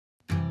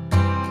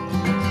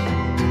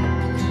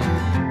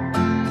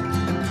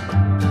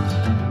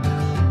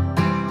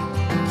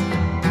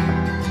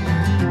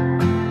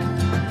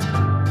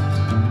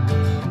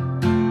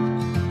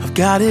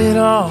got it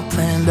all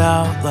planned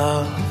out,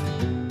 love.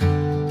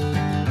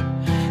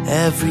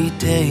 Every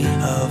day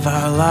of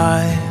our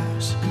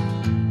lives,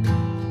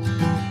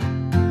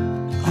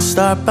 I'll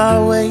start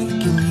by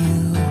waking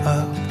you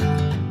up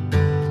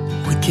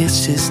with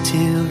kisses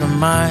to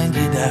remind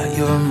you that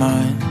you're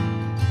mine.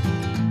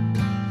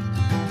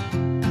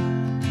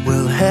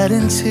 We'll head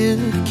into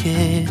the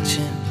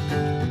kitchen,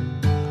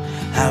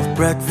 have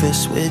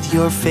breakfast with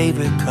your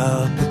favorite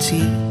cup of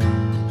tea,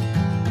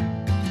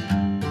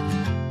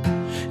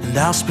 and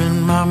I'll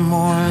spend my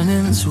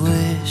mornings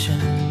wishing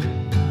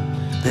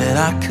that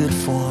I could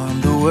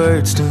form the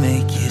words to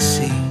make you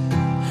see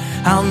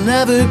I'll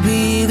never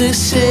be the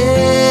same.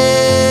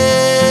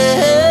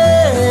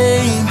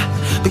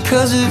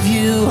 Because of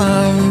you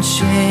I'm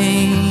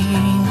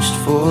changed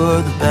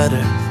for the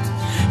better,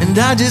 and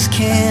I just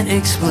can't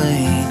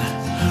explain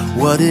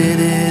what it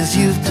is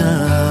you've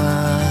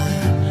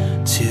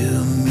done to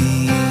me.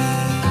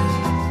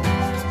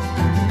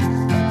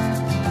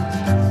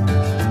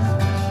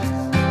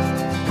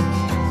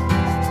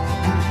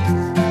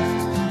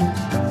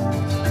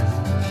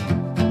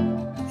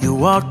 You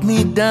walked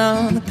me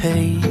down the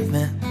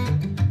pavement,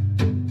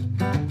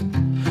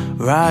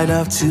 right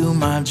up to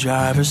my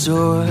driver's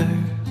door.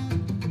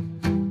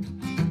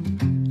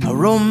 I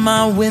roll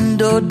my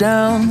window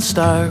down,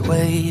 start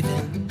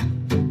waving,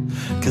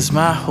 'cause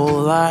my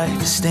whole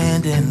life is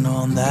standing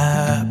on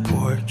that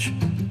porch.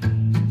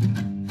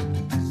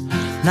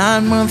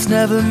 9 months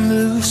never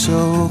move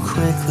so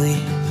quickly.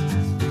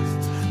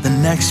 The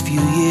next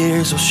few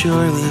years will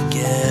surely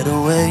get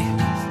away.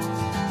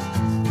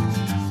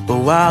 But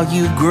while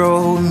you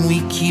grow and we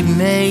keep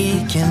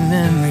making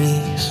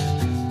memories,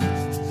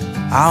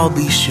 I'll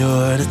be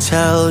sure to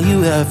tell you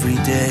every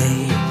day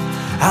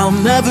I'll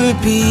never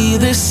be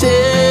the same.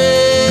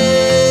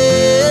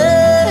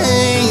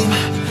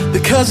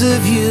 Because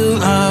of you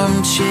I'm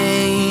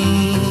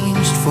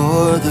changed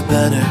for the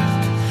better,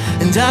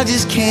 and I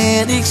just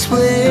can't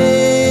explain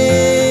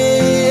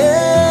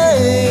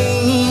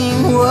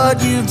what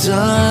you've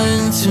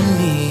done to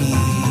me.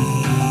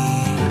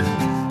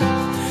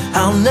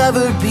 I'll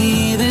never be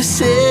the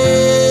same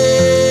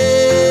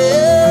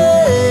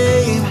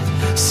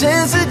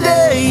since the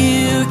day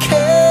you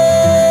came,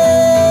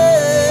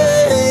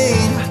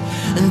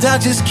 and I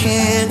just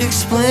can't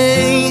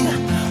explain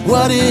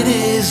what it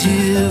is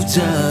you've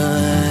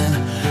done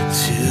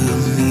to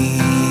me.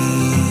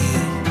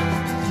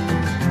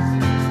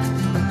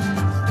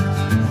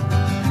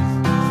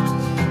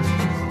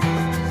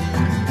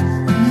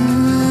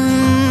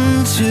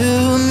 To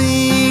me.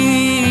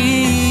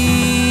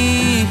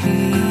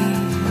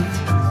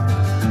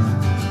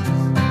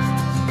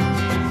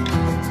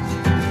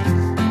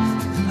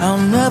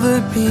 I'll never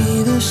be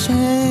the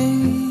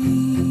same.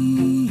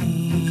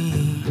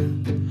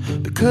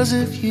 Because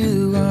of you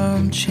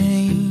I'm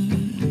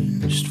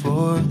changed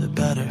for the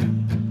better.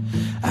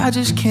 I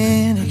just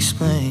can't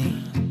explain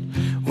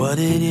what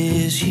it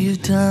is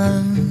you've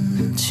done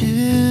to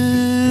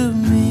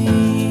me.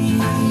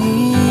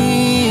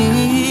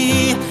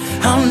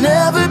 I'll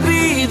never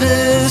be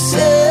the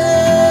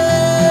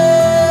same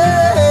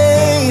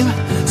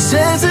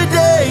since the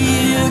day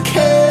you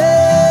came.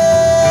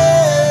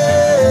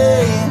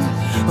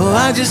 Oh,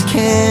 I just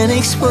can't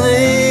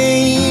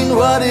explain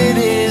what it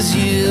is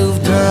you've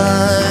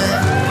done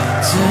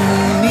to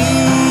me.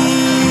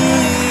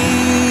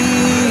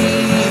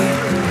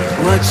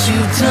 What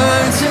you've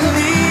done to me.